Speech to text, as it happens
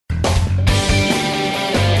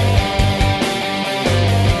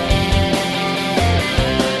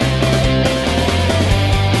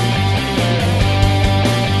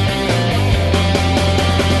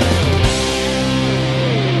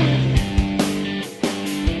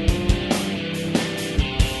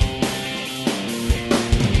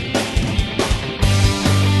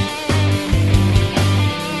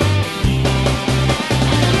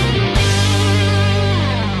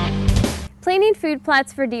food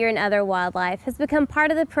plots for deer and other wildlife has become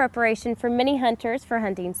part of the preparation for many hunters for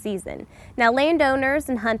hunting season. Now, landowners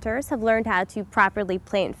and hunters have learned how to properly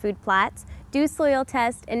plant food plots, do soil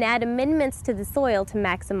tests, and add amendments to the soil to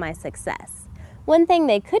maximize success. One thing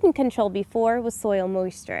they couldn't control before was soil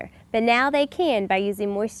moisture, but now they can by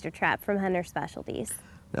using Moisture Trap from Hunter Specialties.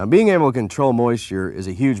 Now, being able to control moisture is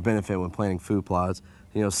a huge benefit when planting food plots.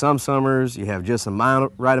 You know, some summers you have just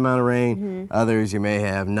the right amount of rain, others you may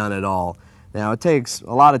have none at all. Now, it takes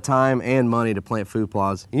a lot of time and money to plant food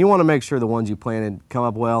plots, and you want to make sure the ones you planted come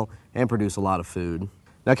up well and produce a lot of food.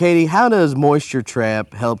 Now, Katie, how does Moisture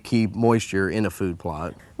Trap help keep moisture in a food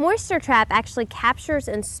plot? Moisture Trap actually captures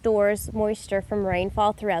and stores moisture from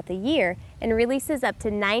rainfall throughout the year and releases up to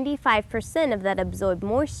 95% of that absorbed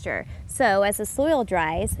moisture. So as the soil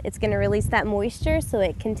dries, it's going to release that moisture so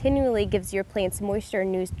it continually gives your plants moisture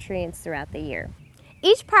and nutrients throughout the year.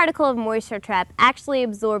 Each particle of Moisture Trap actually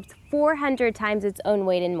absorbs 400 times its own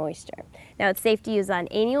weight in moisture. Now, it's safe to use on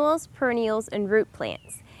annuals, perennials, and root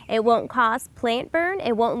plants. It won't cause plant burn,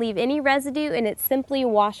 it won't leave any residue, and it simply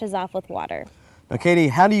washes off with water. Now, Katie,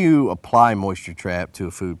 how do you apply Moisture Trap to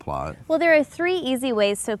a food plot? Well, there are 3 easy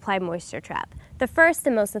ways to apply Moisture Trap. The first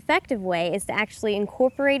and most effective way is to actually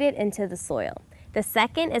incorporate it into the soil. The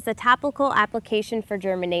second is a topical application for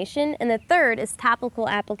germination, and the third is topical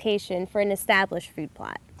application for an established food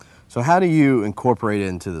plot. So how do you incorporate it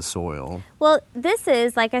into the soil? Well, this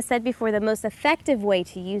is, like I said before, the most effective way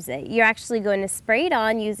to use it. You're actually going to spray it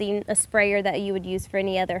on using a sprayer that you would use for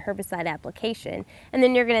any other herbicide application, and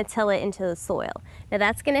then you're going to till it into the soil. Now,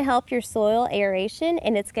 that's going to help your soil aeration,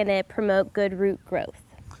 and it's going to promote good root growth.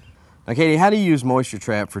 Now, Katie, how do you use Moisture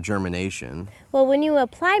Trap for germination? Well, when you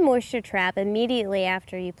apply Moisture Trap immediately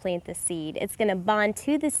after you plant the seed, it's going to bond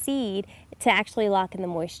to the seed to actually lock in the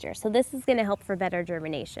moisture. So this is going to help for better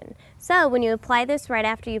germination. So when you apply this right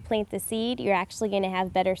after you plant the seed, you're actually going to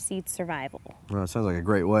have better seed survival. Well, that sounds like a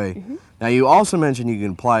great way. Now, you also mentioned you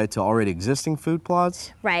can apply it to already existing food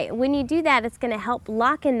plots? Right. When you do that, it's going to help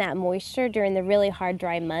lock in that moisture during the really hard,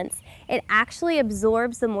 dry months. It actually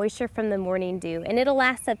absorbs the moisture from the morning dew, and it'll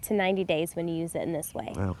last up to 90 days when you use it in this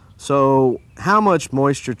way. Wow. So how much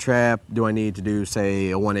Moisture Trap do I need to do,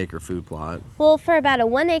 say, a 1-acre food plot? Well, for about a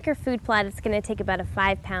 1-acre food plot, it's going to take about a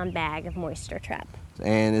 5-pound bag of Moisture Trap.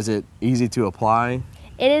 And is it easy to apply?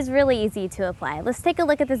 It is really easy to apply. Let's take a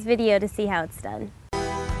look at this video to see how it's done.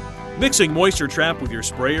 Mixing Moisture Trap with your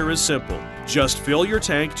sprayer is simple. Just fill your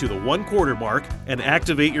tank to the 1/4 mark and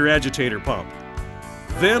activate your agitator pump.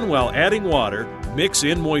 Then, while adding water, mix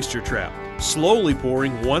in Moisture Trap, slowly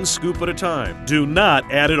pouring 1 scoop at a time. Do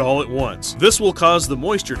not add it all at once. This will cause the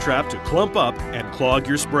Moisture Trap to clump up and clog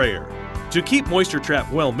your sprayer. To keep Moisture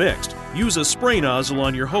Trap well mixed, use a spray nozzle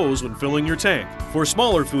on your hose when filling your tank. For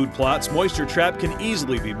smaller food plots, Moisture Trap can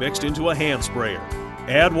easily be mixed into a hand sprayer.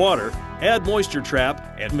 Add water, add Moisture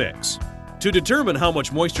Trap, and mix. To determine how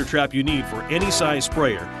much Moisture Trap you need for any size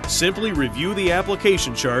sprayer, simply review the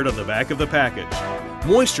application chart on the back of the package.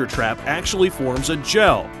 Moisture Trap actually forms a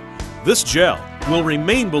gel. This gel will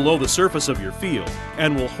remain below the surface of your field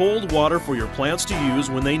and will hold water for your plants to use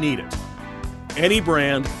when they need it. Any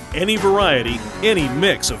brand, any variety, any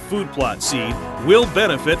mix of food plot seed will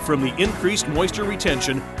benefit from the increased moisture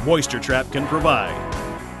retention Moisture Trap can provide.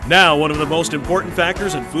 Now, one of the most important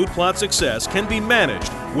factors in food plot success can be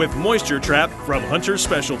managed with Moisture Trap from Hunter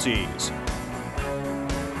Specialties.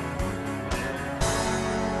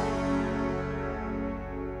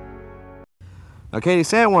 Now, Katie,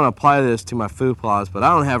 say I want to apply this to my food plots, but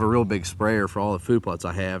I don't have a real big sprayer for all the food plots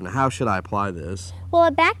I have. Now, how should I apply this? Well,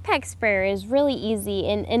 a backpack sprayer is really easy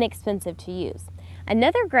and inexpensive to use.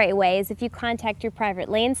 Another great way is if you contact your private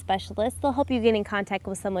land specialist, they'll help you get in contact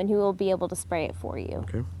with someone who will be able to spray it for you.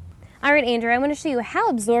 Okay. All right, Andrew, I want to show you how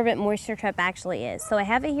absorbent Moisture Trap actually is. So I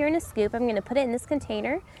have it here in a scoop. I'm going to put it in this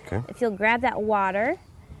container. Okay. If you'll grab that water,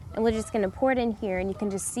 and we're just going to pour it in here, and you can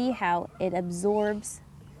just see how it absorbs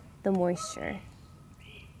the moisture.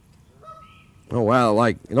 Oh, wow,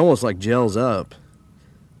 it almost like gels up.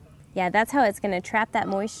 Yeah, that's how it's going to trap that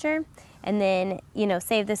moisture. And then, you know,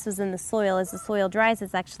 say if this was in the soil, as the soil dries,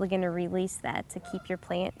 it's actually going to release that to keep your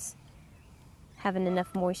plants having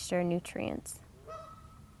enough moisture and nutrients.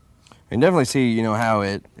 You can definitely see, you know, how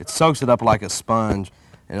it soaks it up like a sponge,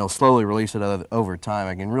 and it'll slowly release it over time.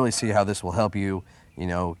 I can really see how this will help you, you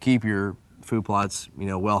know, keep your food plots, you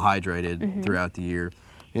know, well hydrated throughout the year.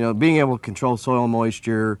 You know, being able to control soil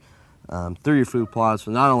moisture through your food plots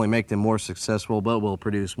will not only make them more successful, but will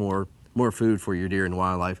produce more food for your deer and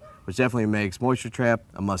wildlife, which definitely makes Moisture Trap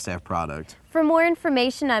a must-have product. For more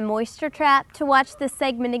information on Moisture Trap, to watch this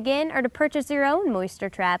segment again, or to purchase your own Moisture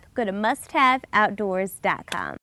Trap, go to musthaveoutdoors.com.